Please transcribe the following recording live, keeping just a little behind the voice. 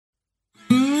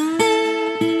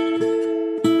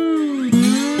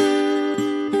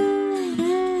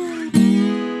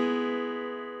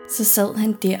så sad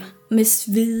han der med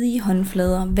svedige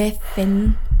håndflader. Hvad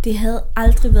fanden? Det havde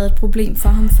aldrig været et problem for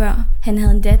ham før. Han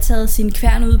havde endda taget sin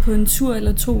kværn ud på en tur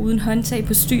eller to uden håndtag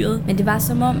på styret, men det var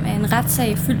som om, at en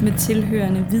retssag fyldt med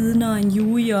tilhørende vidner, en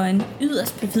jury og en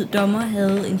yderst perfid dommer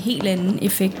havde en helt anden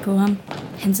effekt på ham.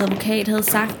 Hans advokat havde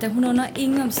sagt, at hun under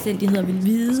ingen omstændigheder ville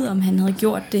vide, om han havde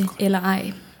gjort det eller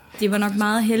ej. Det var nok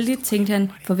meget heldigt, tænkte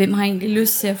han, for hvem har egentlig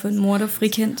lyst til at få en morder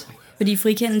frikendt? Fordi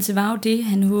frikendelse var jo det,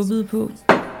 han håbede på.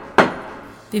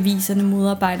 Beviserne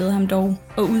modarbejdede ham dog,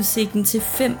 og udsigten til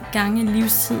 5 gange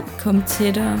livstid kom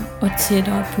tættere og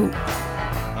tættere på.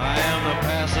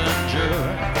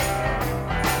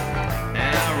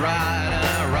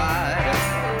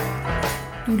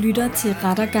 Du lytter til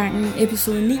Rettergangen,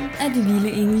 episode 9 af De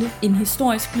Vilde Engle. En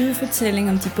historisk lydfortælling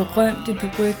om de berømte,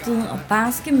 berygtede og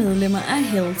barske medlemmer af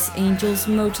Hells Angels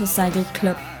Motorcycle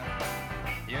Club.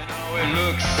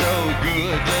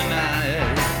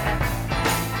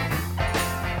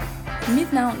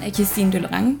 Mit navn er Christine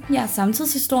Rettergangen. Jeg er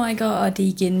samtidshistoriker, og det er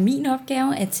igen min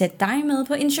opgave at tage dig med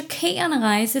på en chokerende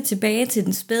rejse tilbage til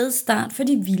den spæde start for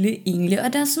De Vilde Engle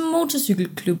og deres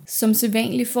motorcykelklub. Som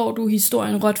sædvanligt får du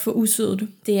historien råt for usødet.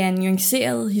 Det er en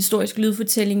nuanceret historisk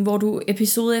lydfortælling, hvor du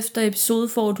episode efter episode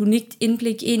får du unikt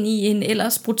indblik ind i en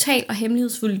ellers brutal og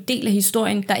hemmelighedsfuld del af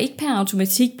historien, der ikke per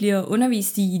automatik bliver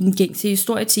undervist i den gængse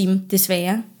historietime,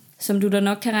 desværre. Som du da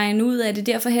nok kan regne ud, er det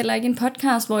derfor heller ikke en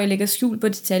podcast, hvor jeg lægger skjul på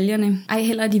detaljerne. Ej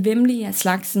heller de væmmelige af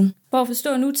slagsen. For at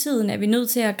forstå nutiden er vi nødt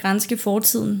til at granske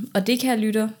fortiden, og det, kære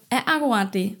lytter, er akkurat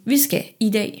det, vi skal i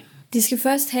dag. Det skal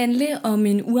først handle om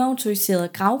en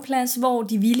uautoriseret gravplads, hvor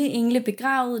de vilde engle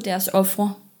begravede deres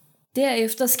ofre.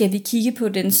 Derefter skal vi kigge på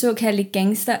den såkaldte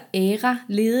gangster-æra,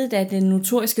 ledet af den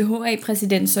notoriske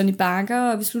HA-præsident Sonny Barker,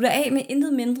 og vi slutter af med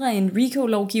intet mindre end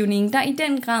RICO-lovgivningen, der i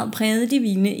den grad prægede de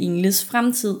vilde engles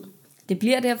fremtid. Det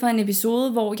bliver derfor en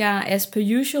episode, hvor jeg as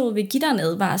per usual vil give dig en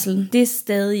advarsel. Det er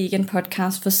stadig ikke en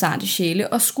podcast for sarte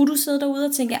sjæle, og skulle du sidde derude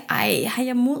og tænke, ej, har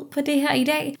jeg mod på det her i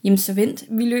dag? Jamen så vent,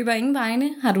 vi løber ingen vegne.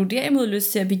 Har du derimod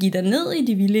lyst til at begive dig ned i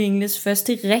de vilde engles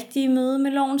første rigtige møde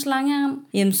med lovens lange arm?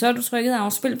 Jamen så er du trykket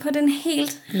afspil på den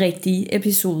helt rigtige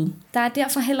episode. Der er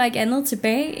derfor heller ikke andet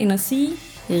tilbage end at sige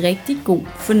rigtig god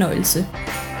fornøjelse.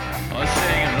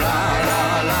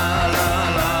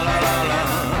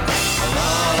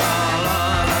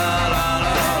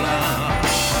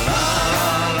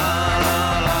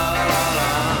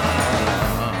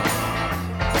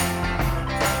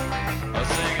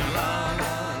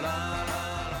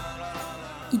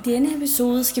 I denne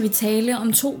episode skal vi tale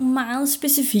om 2 meget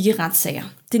specifikke retssager.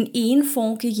 Den ene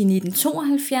foregik i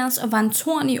 1972 og var en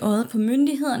torn i øjet på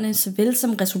myndighederne, såvel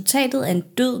som resultatet af en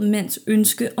død mands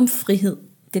ønske om frihed.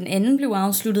 Den anden blev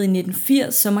afsluttet i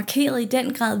 1980, som markerede i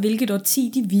den grad, hvilket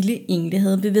årti de vilde engle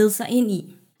havde bevæget sig ind i.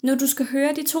 Når du skal høre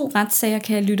de 2 retssager,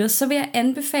 kære lytter, så vil jeg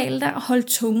anbefale dig at holde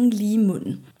tungen lige i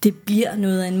munden. Det bliver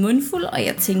noget af en mundfuld, og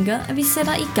jeg tænker, at vi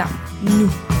sætter i gang nu.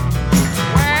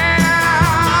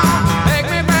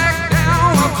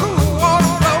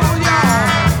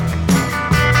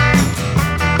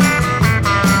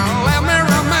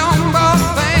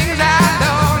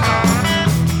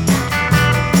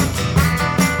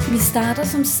 Vi starter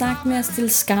som sagt med at stille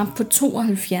skarpt på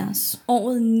 72.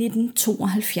 Året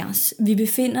 1972. Vi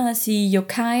befinder os i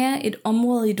Ukiah, et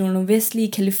område i det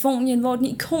nordvestlige Californien, hvor den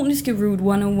ikoniske Route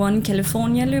 101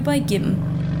 California løber igennem.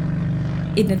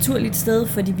 Et naturligt sted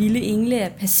for de vilde engle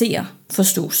at passere,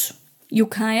 forstås.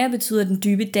 Ukiah betyder den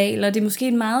dybe dal, og det er måske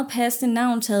et meget passende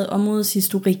navn taget områdets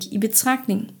historik i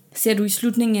betragtning. Ser du i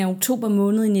slutningen af oktober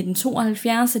måned i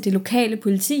 1972, er det lokale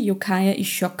politi i Ukiah i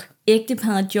chok.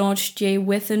 Ægteparret George J.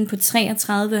 Wethen på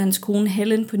 33 og hans kone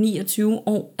Helen på 29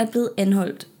 år er blevet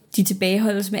anholdt. De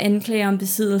tilbageholdes med anklager om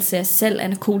besiddelse af salg af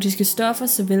narkotiske stoffer,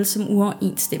 såvel som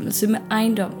uoverensstemmelse med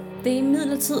ejendom. Det er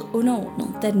imidlertid underordnet,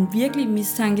 da den virkelige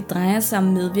mistanke drejer sig om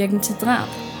medvirken til drab.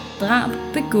 Drab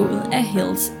begået af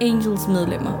Hells Angels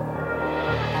medlemmer.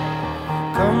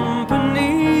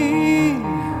 Company,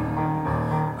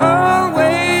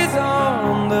 always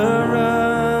on the run.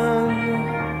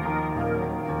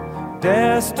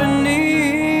 Destiny.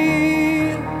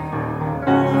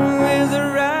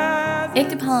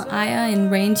 Ægteparret ejer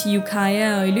en ranch i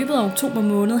Ukiah, og i løbet af oktober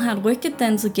måned har et rygte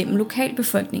danset gennem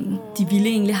lokalbefolkningen. De vilde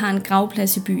engle har en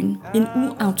gravplads i byen. En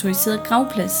uautoriseret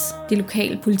gravplads. Det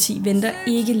lokale politi venter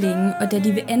ikke længe, og da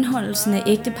de ved anholdelsen af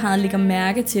ægteparret lægger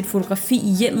mærke til et fotografi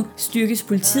i hjemmet, styrkes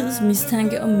politiets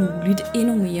mistanke om muligt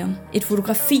endnu mere. Et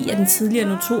fotografi af den tidligere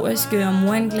notoriske og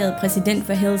moranglade præsident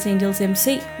for Hells Angels MC,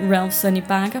 Ralph Sonny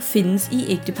Barker, findes i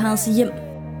ægteparrets hjem.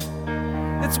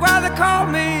 That's why they call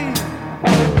me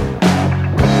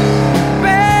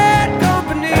bad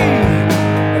company,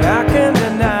 but I can't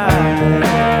deny.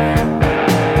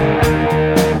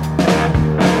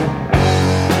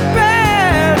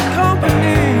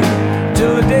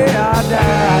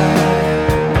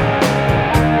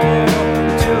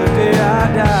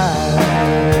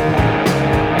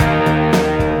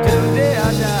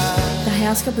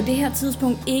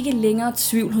 tidspunkt ikke længere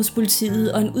tvivl hos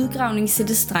politiet, og en udgravning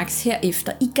sættes straks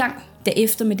herefter i gang. Da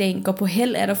eftermiddagen går på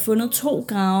held, er der fundet 2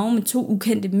 grave med 2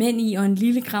 ukendte mænd i og en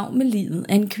lille grav med liget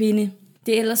af en kvinde.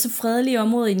 Det ellers så fredelige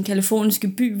område i den kaliforniske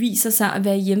by viser sig at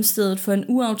være hjemstedet for en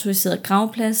uautoriseret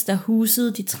gravplads, der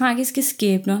husede de tragiske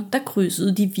skæbner, der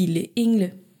krydsede de vilde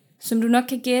engle. Som du nok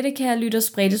kan gætte, kære lytter,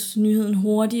 spredtes nyheden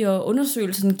hurtigt, og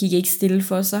undersøgelsen gik ikke stille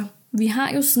for sig. Vi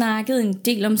har jo snakket en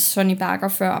del om Sonny Barker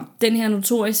før. Den her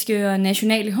notoriske og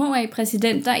nationale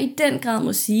HA-præsident, der i den grad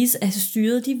må siges at have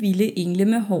styret de vilde engle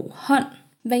med hård hånd.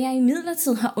 Hvad jeg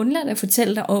imidlertid har undladt at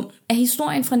fortælle dig om, er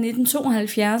historien fra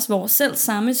 1972, hvor selv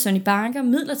samme Sonny Barker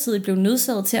midlertidigt blev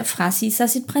nødsaget til at frasige sig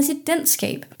sit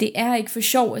præsidentskab. Det er ikke for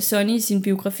sjov, at Sonny i sin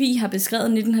biografi har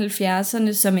beskrevet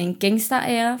 1970'erne som en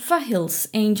gangsteræra for Hells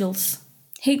Angels.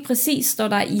 Helt præcis står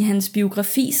der i hans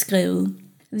biografi skrevet: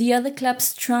 The other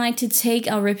clubs tried to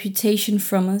take our reputation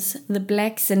from us. The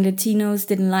blacks and Latinos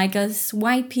didn't like us.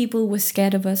 White people were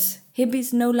scared of us.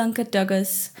 Hippies no longer dug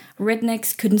us.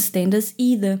 Rednecks couldn't stand us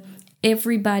either.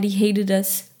 Everybody hated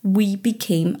us. We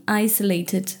became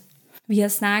isolated. Vi har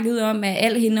snakket om, at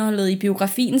alt indholdet i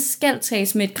biografien skal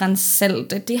tages med et gran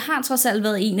salt. Det har trods alt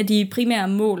været en af de primære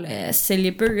mål at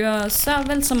sælge bøger, så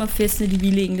vel som at fæstne de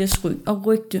vilde engles ry og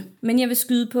rygte. Men jeg vil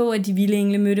skyde på, at de vilde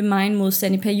engle mødte megen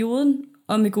modstand i perioden,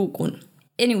 og med god grund.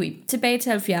 Anyway, tilbage til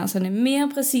 70'erne.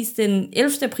 Mere præcis den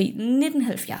 11. april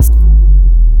 1970.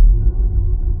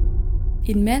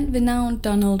 En mand ved navn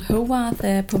Donald Howarth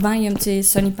er på vej hjem til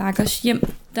Sonny Barkers hjem.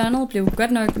 Donald blev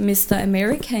godt nok Mr.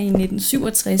 America i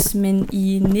 1967, men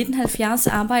i 1970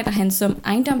 arbejder han som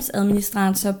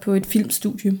ejendomsadministrator på et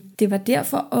filmstudie. Det var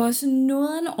derfor også noget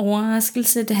af en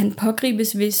overraskelse, da han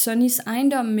pågribes ved Sonnys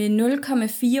ejendom med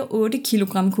 0,48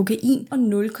 kg kokain og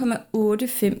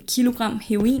 0,85 kg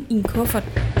heroin i en kuffert.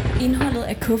 Indholdet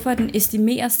af kufferten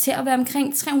estimeres til at være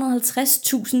omkring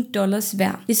 $350,000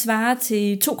 værd. Det svarer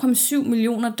til $2,7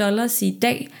 millioner i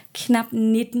dag, knap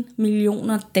 19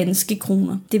 millioner danske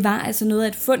kroner. Det var altså noget af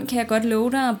et fund, kan jeg godt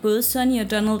love dig, og både Sonny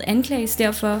og Donald anklages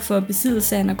derfor for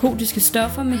besiddelse af narkotiske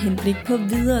stoffer med henblik på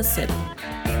videre salg.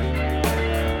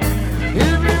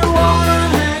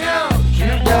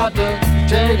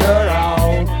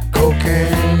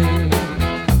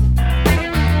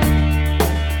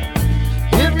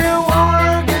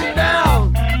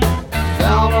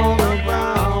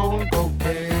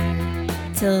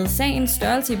 Taget sagens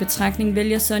størrelse i betragtning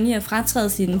vælger Sonny at fratræde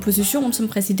sin position som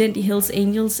præsident i Hells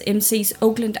Angels MC's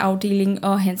Oakland-afdeling,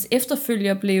 og hans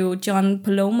efterfølger blev John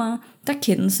Paloma, der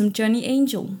kendes som Johnny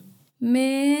Angel.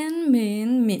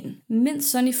 Men, mens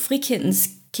Sonny frikendes,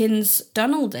 kendes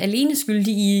Donald alene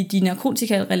skyldig i de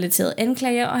narkotikarelaterede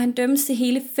anklager, og han dømmes til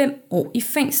hele 5 år i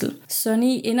fængsel.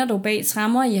 Sonny ender dog bag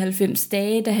tremmer i 90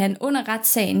 dage, da han under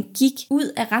retssagen gik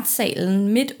ud af retssalen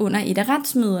midt under et af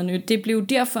retsmøderne. Det blev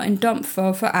derfor en dom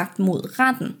for foragt mod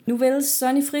retten. Nu vel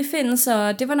Sonny frifindes,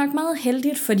 og det var nok meget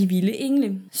heldigt for de vilde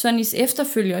engle. Sonnys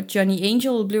efterfølger Johnny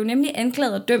Angel blev nemlig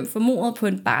anklaget og dømt for mordet på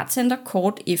en bartender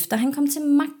kort efter han kom til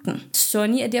magten.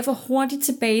 Sonny er derfor hurtigt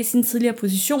tilbage i sin tidligere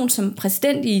position som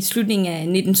præsident i slutningen af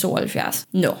 1972.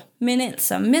 Men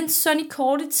altså, mens Sonny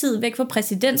korte tid væk fra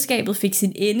præsidentskabet fik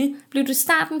sin ende, blev det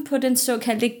starten på den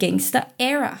såkaldte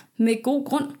gangster-era. Med god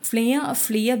grund, flere og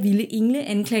flere vilde engle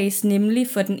anklages nemlig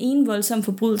for den ene voldsomme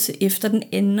forbrydelse efter den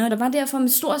anden, og der var derfor med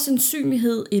stor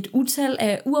sandsynlighed et utal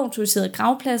af uautoriserede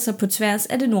gravpladser på tværs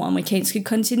af det nordamerikanske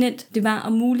kontinent. Det var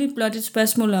om muligt blot et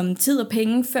spørgsmål om tid og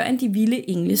penge, før de vilde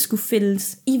engle skulle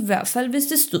fældes. I hvert fald hvis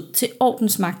det stod til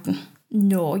ordensmagten.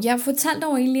 Jeg fortalte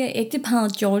dog egentlig, at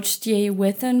ægteparret George J.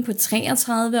 Wethen på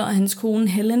 33 og hans kone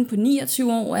Helen på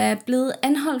 29 år er blevet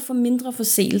anholdt for mindre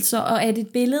forseelser, og at et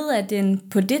billede af den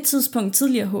på det tidspunkt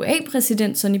tidligere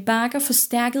HA-præsident Sonny Barker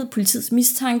forstærkede politiets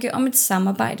mistanke om et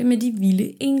samarbejde med de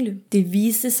vilde engle. Det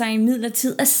viste sig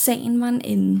imidlertid, at sagen var en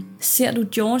ende. Ser du,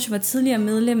 George var tidligere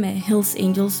medlem af Hells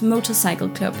Angels Motorcycle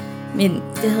Club, men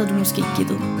det havde du måske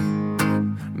gættet.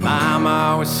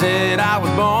 Mama always said I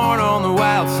was born on the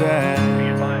wild side.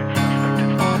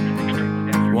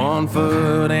 One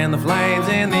foot in the flames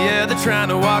and the other trying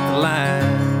to walk the line.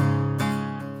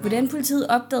 Hvordan politiet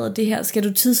opdagede det her, skal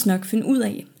du tidsnok finde ud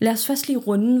af. Lad os først lige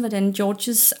runde, hvordan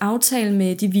Georges aftale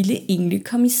med de vilde engle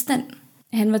kom i stand.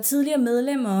 Han var tidligere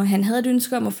medlem, og han havde et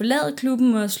ønske om at forlade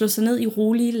klubben og slå sig ned i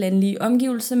rolige landlige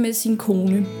omgivelser med sin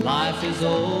kone. Life is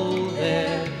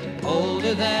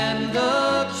older than the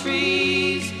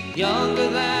trees, younger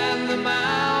than the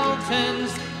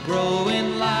mountains, growing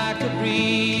like a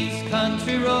breeze.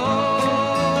 Country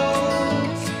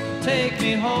roads, take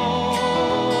me home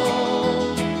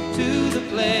to the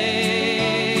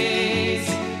place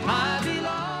I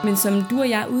belong. Men som du og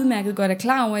jeg udmærket godt er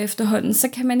klar over efterhånden, så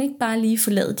kan man ikke bare lige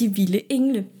forlade de vilde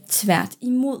engle.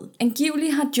 Tværtimod.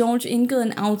 Angiveligt har George indgået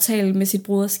en aftale med sit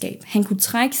broderskab. Han kunne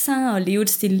trække sig og leve et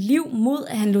stille liv mod,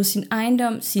 at han lod sin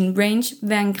ejendom, sin range,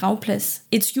 være en gravplads.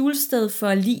 Et skjulested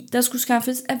for lig, der skulle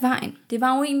skaffes af vejen. Det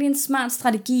var jo egentlig en smart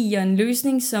strategi og en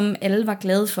løsning, som alle var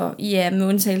glade for. Ja, med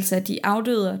undtagelse af de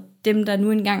afdøde, dem der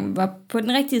nu engang var på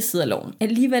den rigtige side af loven.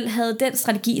 Alligevel havde den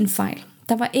strategi en fejl.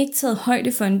 Der var ikke taget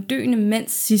højde for en døende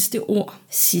mands sidste ord.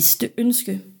 Sidste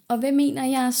ønske. Og hvad mener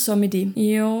jeg så med det?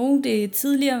 Jo, det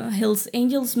tidligere Hells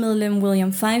Angels medlem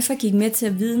William Pfeiffer gik med til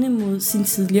at vidne mod sin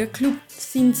tidligere klub,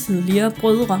 sine tidligere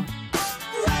brødre.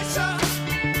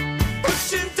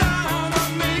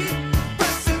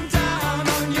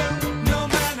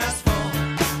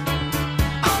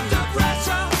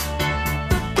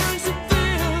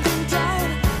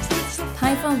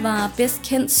 Var bedst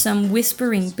kendt som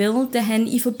Whispering Bill, da han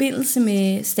i forbindelse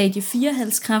med stadie 4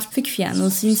 halskræft fik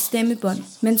fjernet sin stemmebånd.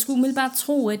 Man skulle umiddelbart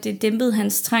tro, at det dæmpede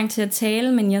hans trang til at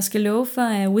tale, men jeg skal love for,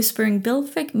 at Whispering Bill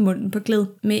fik munden på gled.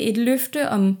 Med et løfte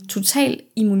om total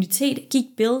immunitet gik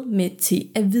Bill med til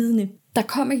at vidne. Der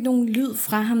kom ikke nogen lyd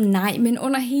fra ham, nej, men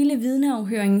under hele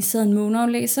vidneafhøringen sad en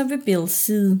måneaflæser ved Bills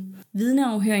side.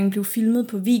 Vidneafhøringen blev filmet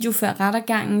på video før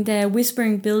rettergangen, da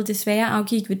Whispering Bill desværre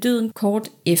afgik ved døden kort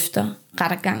efter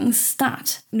rettergangens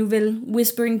start. Nu vel,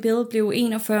 Whispering Bill blev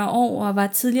 41 år og var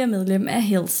tidligere medlem af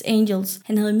Hells Angels.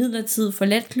 Han havde imidlertid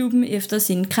forladt klubben efter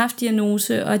sin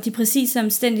kræftdiagnose, og de præcise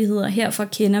omstændigheder herfor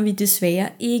kender vi desværre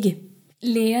ikke.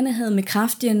 Lægerne havde med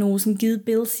kræftdiagnosen givet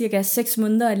Bill cirka 6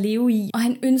 måneder at leve i, og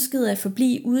han ønskede at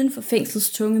forblive uden for fængslets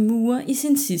tunge mure i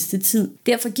sin sidste tid.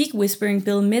 Derfor gik Whispering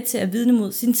Bill med til at vidne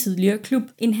mod sin tidligere klub.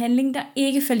 En handling, der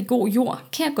ikke faldt i god jord,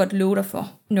 kan jeg godt love dig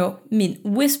for. Men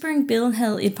Whispering Bill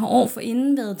havde et par år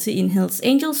forinden været til en Hells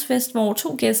Angels fest, hvor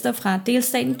 2 gæster fra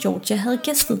delstaten Georgia havde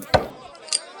gæstet.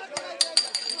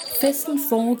 Festen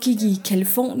foregik i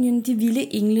Californien, de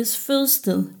vilde engles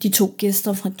fødested. De 2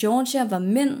 gæster fra Georgia var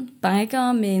mænd,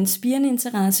 bikere med en spirende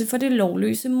interesse for det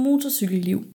lovløse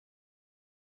motorcykelliv.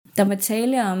 Der var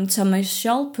tale om Thomas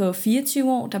Scholl på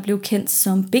 24 år, der blev kendt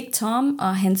som Big Tom,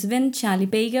 og hans ven Charlie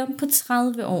Baker på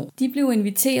 30 år. De blev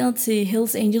inviteret til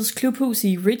Hells Angels klubhus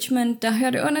i Richmond, der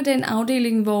hørte under den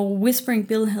afdeling, hvor Whispering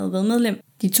Bill havde været medlem.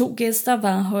 De 2 gæster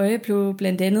var høje på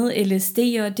blandt andet LSD,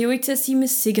 og det er jo ikke til at sige med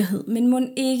sikkerhed, men mon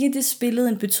ikke det spillede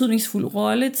en betydningsfuld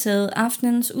rolle taget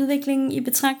aftenens udvikling i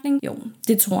betragtning? Jo,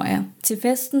 det tror jeg. Til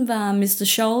festen var Mr.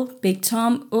 Scholl, Big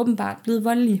Tom, åbenbart blevet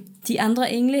voldelig. De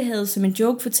andre engle havde som en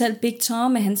joke fortalt Big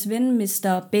Tom, at hans ven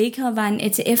Mr. Baker var en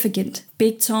ATF-agent.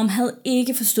 Big Tom havde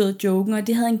ikke forstået joken, og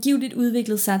det havde angiveligt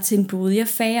udviklet sig til en blodig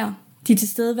affære. De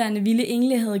tilstedeværende vilde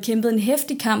engle havde kæmpet en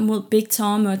heftig kamp mod Big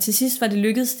Tom, og til sidst var det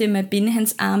lykkedes dem at binde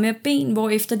hans arme og ben,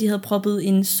 hvorefter de havde proppet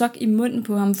en sok i munden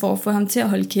på ham for at få ham til at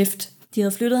holde kæft. De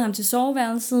havde flyttet ham til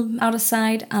soveværelset, out of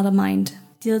sight, out of mind.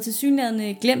 De havde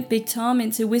tilsyneladende glemt Big Tom,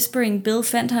 indtil Whispering Bill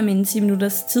fandt ham en 10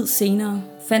 minutters tid senere.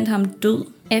 Fandt ham død.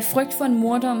 Af frygt for en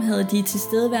mordom havde de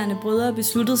tilstedeværende brødre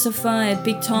besluttet sig for, at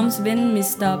Big Toms ven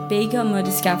Mr. Baker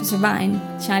måtte skaffe sig vejen.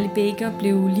 Charlie Baker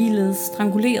blev ligeledes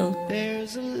stranguleret.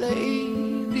 There's a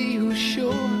lady who's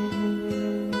sure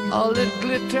all that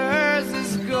glitters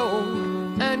is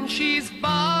gold, and she's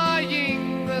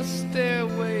buying the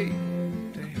stairway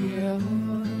to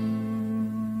heaven.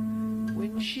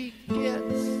 When she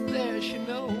gets there, she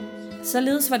knows.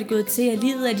 Således var det gået til, at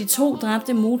livet af de 2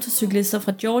 dræbte motorcyklister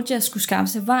fra Georgia skulle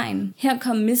skaffe sig vejen. Her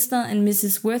kom Mr. and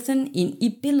Mrs. Worthen ind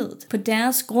i billedet. På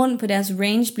deres grund, på deres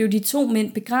range, blev de 2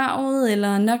 mænd begravet,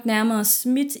 eller nok nærmere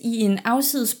smidt i en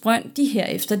afsides brønd, de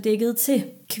herefter dækkede til.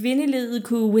 Kvindeledet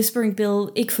kunne Whispering Bill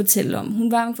ikke fortælle om.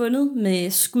 Hun var fundet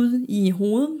med skud i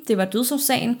hovedet. Det var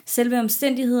dødsårsagen. Selve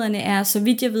omstændighederne er, så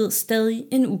vidt jeg ved, stadig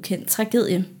en ukendt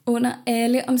tragedie. Under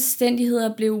alle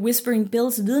omstændigheder blev Whispering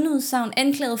Bills vidneudsagn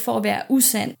anklaget for at være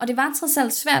usand, og det var trods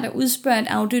alt svært at udspørge et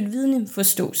afdødt vidne,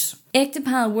 forstås.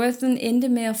 Ægteparret Worthen endte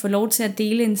med at få lov til at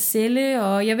dele en celle,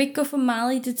 og jeg vil ikke gå for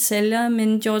meget i detaljer,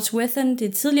 men George Worthen,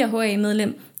 det tidligere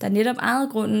HA-medlem, der netop ejede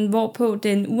grunden, hvorpå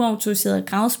den uautoriserede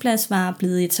gravsplads var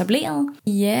blevet etableret.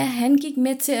 Ja, han gik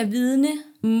med til at vidne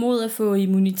mod at få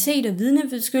immunitet og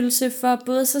vidnebeskyttelse for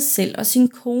både sig selv og sin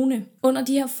kone. Under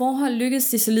de her forhold lykkedes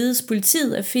det således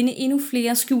politiet at finde endnu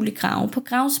flere skjulte grave på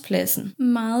gravspladsen.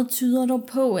 Meget tyder dog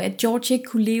på, at George ikke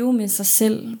kunne leve med sig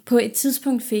selv. På et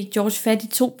tidspunkt fik George fat i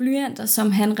 2 blyanter,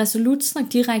 som han resolut stak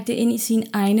direkte ind i sine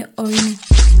egne øjne.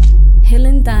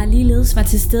 Helen, der ligeledes var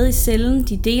til stede i cellen,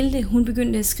 de delte. Hun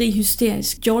begyndte at skrige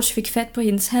hysterisk. George fik fat på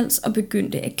hendes hals og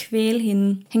begyndte at kvæle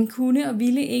hende. Han kunne og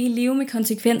ville ikke leve med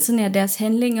konsekvenserne af deres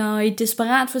handlinger, og i et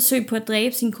desperat forsøg på at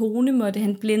dræbe sin kone måtte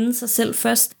han blinde sig selv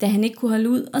først, da han ikke kunne holde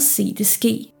ud og se det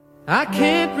ske. I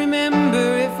can't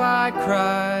remember if I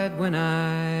cried when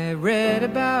I read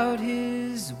about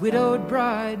his widowed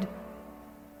bride,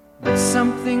 but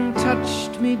something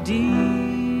touched me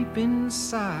deep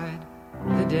inside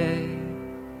the day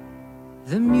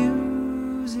the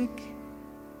music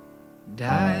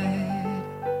died.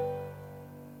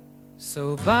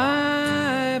 So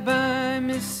bye-bye,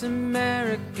 Miss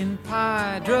American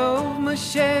Pie. Drove my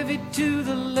Chevy to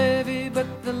the levee, but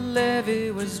the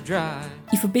levee was dry.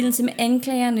 I forbindelse med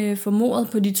anklagerne for mordet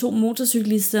på de 2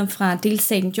 motorcyklister fra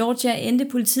delstaten Georgia endte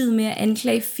politiet med at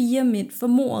anklage 4 mænd for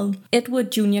mordet.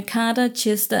 Edward Jr. Carter,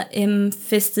 Chester M.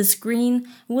 Festus Green,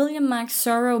 William Mark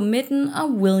Sorrow Mitten og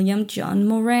William John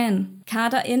Moran.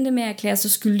 Carter endte med at erklære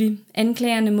sig skyldig.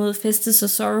 Anklagerne mod Festus og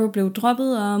Sorrow blev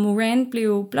droppet, og Moran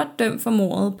blev blot dømt for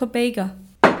mordet på Baker.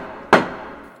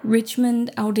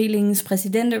 Richmond-afdelingens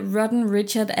præsident Rodden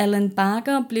Richard Allen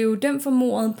Barker blev dømt for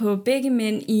mordet på begge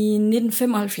mænd i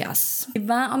 1975. Det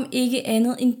var om ikke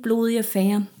andet en blodig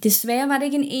affære. Desværre var det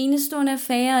ikke en enestående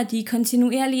affære, og de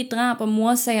kontinuerlige drab og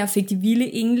mordsager fik de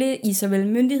vilde engle i såvel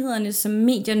myndighederne som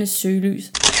mediernes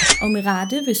søgelys. Og med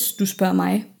rette, hvis du spørger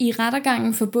mig. I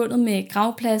rettergangen forbundet med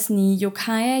gravpladsen i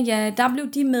Ukiah, ja, der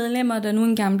blev de medlemmer, der nu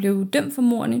engang blev dømt for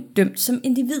mordene, dømt som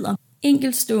individer.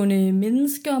 Enkeltstående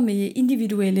mennesker med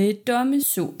individuelle domme,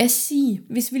 så at sige.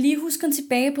 Hvis vi lige husker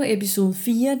tilbage på episode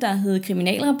 4, der hed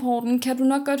Kriminalrapporten, kan du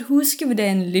nok godt huske,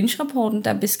 hvordan Lynch-rapporten,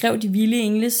 der beskrev de vilde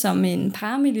engle som en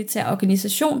paramilitær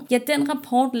organisation, ja, den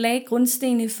rapport lagde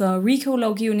grundstenene for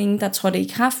RICO-lovgivningen, der trådte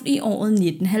i kraft i året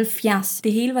 1970.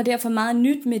 Det hele var derfor meget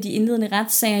nyt med de indledende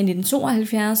retssager i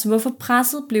 1972, hvorfor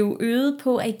presset blev øget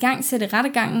på at igangsætte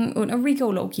rettergangen under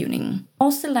RICO-lovgivningen.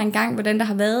 Forestil dig engang, hvordan der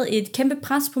har været et kæmpe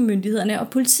pres på myndighederne og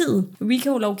politiet.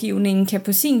 RICO-lovgivningen kan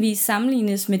på sin vis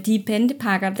sammenlignes med de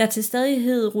bandepakker, der til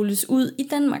stadighed rulles ud i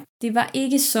Danmark. Det var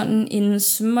ikke sådan en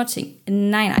småting.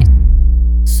 Nej.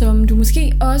 Som du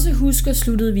måske også husker,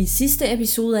 sluttede vi sidste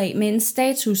episode af med en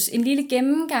status, en lille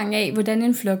gennemgang af, hvordan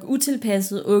en flok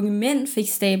utilpassede unge mænd fik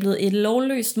stablet et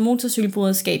lovløst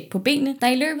motorcykelbroderskab på benene, der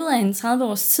i løbet af en 30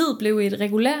 års tid blev et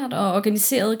regulært og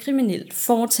organiseret kriminelt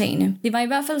foretagende. Det var i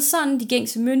hvert fald sådan, de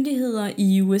gængse myndigheder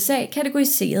i USA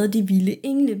kategoriserede de vilde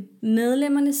engle.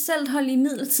 Medlemmerne selv holdt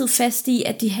imidlertid fast i,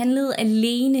 at de handlede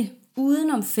alene,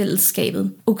 udenom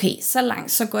fællesskabet. Okay, så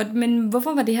langt, så godt, men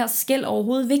hvorfor var det her skel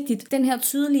overhovedet vigtigt? Den her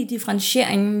tydelige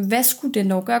differentiering, hvad skulle den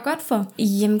dog gøre godt for?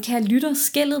 Jamen, kære lytter,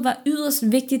 skellet var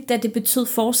yderst vigtigt, da det betød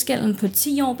forskellen på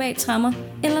 10 år bag tremmer,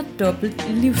 eller dobbelt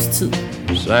livstid.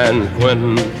 San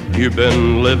Quentin, you've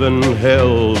been living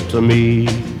hell to me.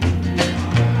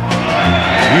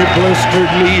 You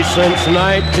blistered me since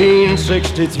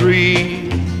 1963.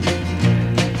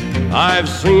 I've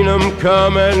seen them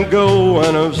come and go,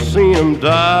 and I've seen them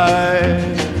die.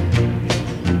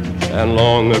 And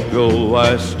long ago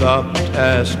I stopped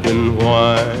asking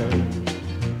why.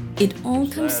 It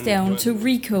all comes down to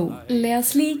RICO. Lad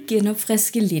os lige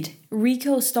genopfriske lidt.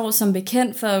 RICO står som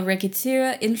bekendt for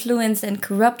Racketeer, Influence and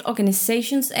Corrupt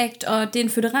Organizations Act, og det er en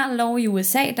føderal lov i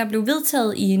USA, der blev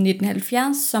vedtaget i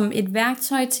 1970 som et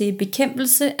værktøj til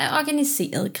bekæmpelse af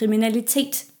organiseret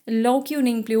kriminalitet.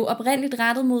 Lovgivningen blev oprindeligt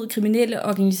rettet mod kriminelle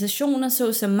organisationer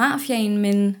såsom mafiaen,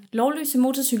 men lovløse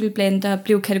motorcykelbander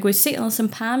blev kategoriseret som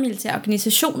paramilitære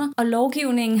organisationer, og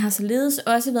lovgivningen har således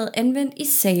også været anvendt i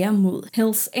sager mod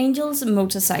Hells Angels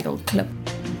Motorcycle Club.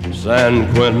 San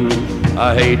Quentin,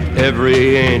 I hate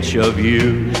every inch of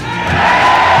you.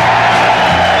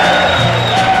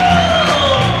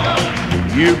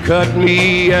 You cut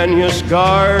me and you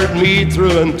scarred me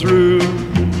through and through.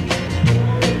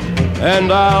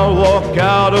 And I'll walk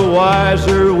out a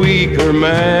wiser, weaker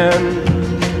man.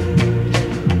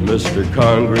 Mr.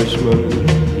 Congressman,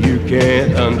 you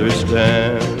can't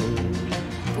understand.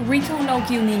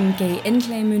 RICO-lovgivningen gav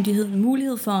anklagemyndigheden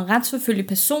mulighed for at retsforfølge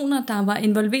personer, der var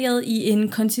involveret i en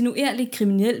kontinuerlig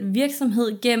kriminel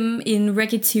virksomhed gennem en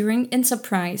racketeering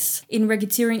enterprise. En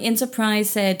racketeering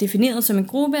enterprise er defineret som en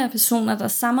gruppe af personer, der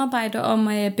samarbejder om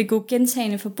at begå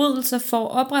gentagne forbrydelser for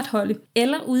at opretholde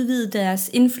eller udvide deres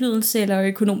indflydelse eller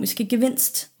økonomiske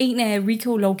gevinst. En af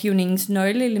RICO-lovgivningens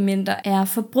nøgleelementer er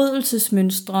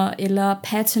forbrydelsesmønstre eller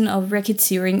pattern of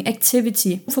racketeering activity.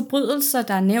 Forbrydelser,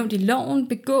 der er nævnt i loven,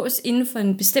 begås inden for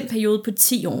en bestemt periode på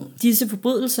 10 år. Disse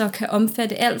forbrydelser kan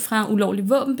omfatte alt fra ulovlig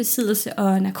våbenbesiddelse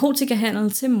og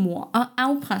narkotikahandel til mord og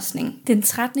afpresning. Den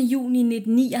 13. juni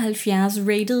 1979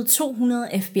 raidede 200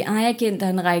 FBI-agenter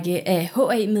en række af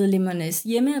HA-medlemmernes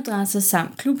hjemmeadresser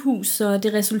samt klubhus, og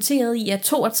det resulterede i, at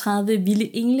 32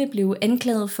 vilde engle blev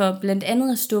anklaget for blandt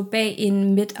andet at stå bag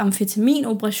en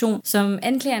metamfetaminoperation, som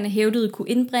anklagerne hævdede kunne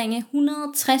indbringe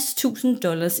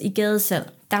 $160,000 i gadesalg.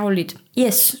 dagligt.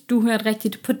 Yes, du hørte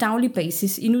rigtigt, på daglig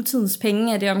basis. I nutidens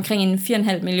penge er det omkring en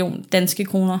 4,5 million danske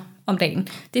kroner om dagen.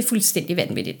 Det er fuldstændig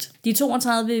vanvittigt. De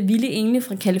 32 vilde engle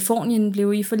fra Kalifornien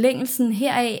blev i forlængelsen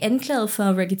heraf anklaget for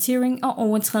racketeering og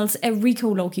overtrædelse af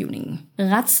RICO-lovgivningen.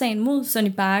 Retssagen mod Sonny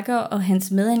Barker og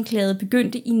hans medanklagede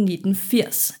begyndte i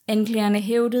 1980. Anklagerne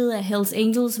hævdede, at Hells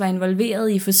Angels var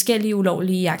involveret i forskellige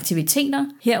ulovlige aktiviteter,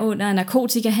 herunder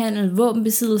narkotikahandel,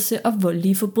 våbenbesiddelse og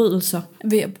voldelige forbrydelser.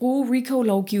 Ved at bruge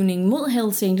RICO-lovgivningen mod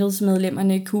Hells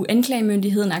Angels-medlemmerne kunne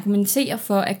anklagemyndigheden argumentere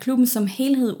for, at klubben som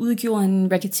helhed udgjorde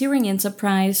en racketeering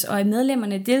enterprise, og at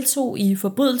medlemmerne deltog i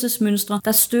forbrydelsesmønstre,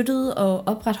 der støttede og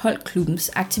opretholdt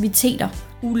klubbens aktiviteter.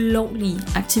 Ulovlige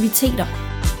aktiviteter.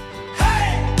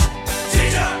 Hey,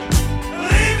 teacher,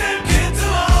 leave them kids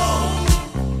alone.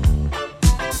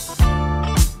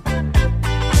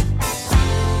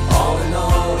 All in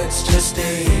all, it's just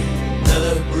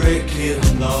another brick in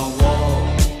the wall.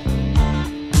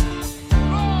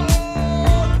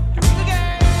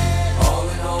 All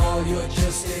in all, you're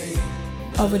just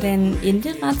Og hvordan endte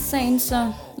retssagen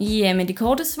så? Jamen det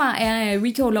korte svar er, at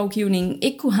RICO-lovgivningen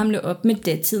ikke kunne hamle op med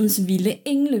datidens vilde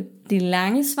engle. Det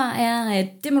lange svar er,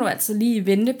 at det må du altså lige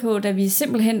vente på, da vi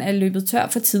simpelthen er løbet tør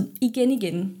for tid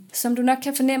igen. Som du nok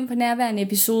kan fornemme på nærværende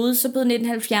episode, så bød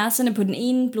 1970'erne på den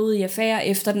ene blodige affære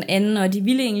efter den anden, og de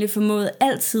vilde engle formåede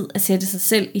altid at sætte sig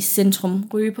selv i centrum,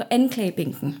 ryge på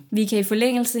anklagebænken. Vi kan i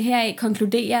forlængelse heraf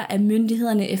konkludere, at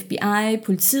myndighederne, FBI,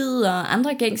 politiet og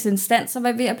andre gængse instanser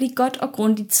var ved at blive godt og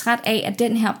grundigt træt af, at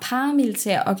den her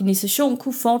paramilitære organisation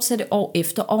kunne fortsætte år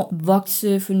efter år,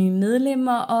 vokse, få nye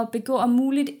medlemmer og begå om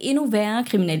muligt endnu værre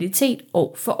kriminalitet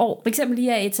år for år. For eksempel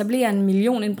lige at etablere en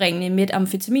millionindbringende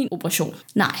metamfetamin-operation.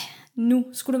 Nej, nu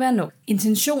skulle det være nok.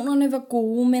 Intentionerne var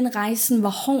gode, men rejsen var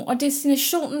hård, og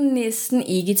destinationen næsten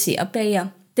ikke til at bære.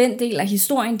 Den del af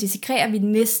historien dissekrerer vi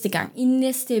næste gang i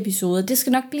næste episode. Det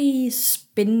skal nok blive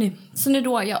spændende. Sådan et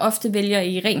ord, jeg ofte vælger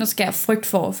i ren og skær frygt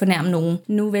for at fornærme nogen.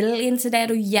 Nu vel, indtil da er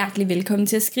du hjertelig velkommen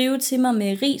til at skrive til mig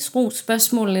med ris, ros,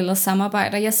 spørgsmål eller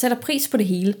samarbejder. Jeg sætter pris på det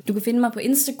hele. Du kan finde mig på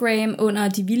Instagram under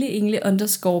de vilde engle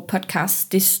 _podcast.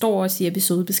 Det står også i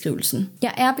episodebeskrivelsen.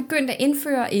 Jeg er begyndt at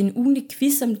indføre en ugenlig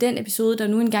quiz om den episode, der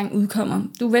nu engang udkommer.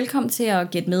 Du er velkommen til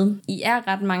at gætte med. I er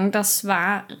ret mange, der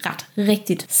svarer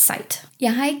rigtigt sejt.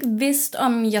 Jeg har ikke vidst,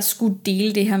 om jeg skulle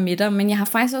dele det her med dig, men jeg har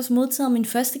faktisk også modtaget min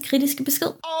første kritiske besked.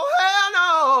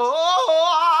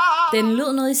 Den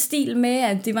lød noget i stil med,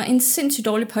 at det var en sindssygt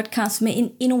dårlig podcast med en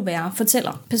endnu værre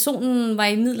fortæller. Personen var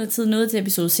imidlertid nået til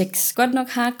episode 6. Godt nok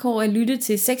hardcore at lytte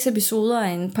til 6 episoder af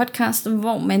en podcast,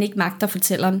 hvor man ikke magter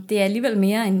fortælleren. Det er alligevel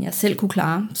mere, end jeg selv kunne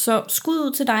klare. Så skud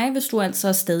ud til dig, hvis du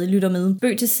altså stadig lytter med.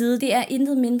 Bøg til side, det er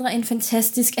intet mindre end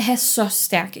fantastisk at have så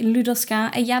stærk en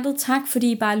lytterskare. Af hjertet tak,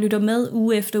 fordi I bare lytter med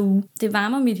uge efter uge. Det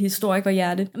varmer mit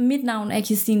historikerhjerte. Mit navn er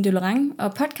Christine Delorang,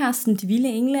 og podcasten De Vilde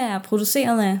Engle er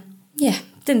produceret af...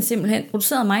 den er simpelthen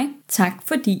produceret af mig. Tak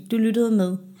fordi du lyttede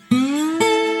med.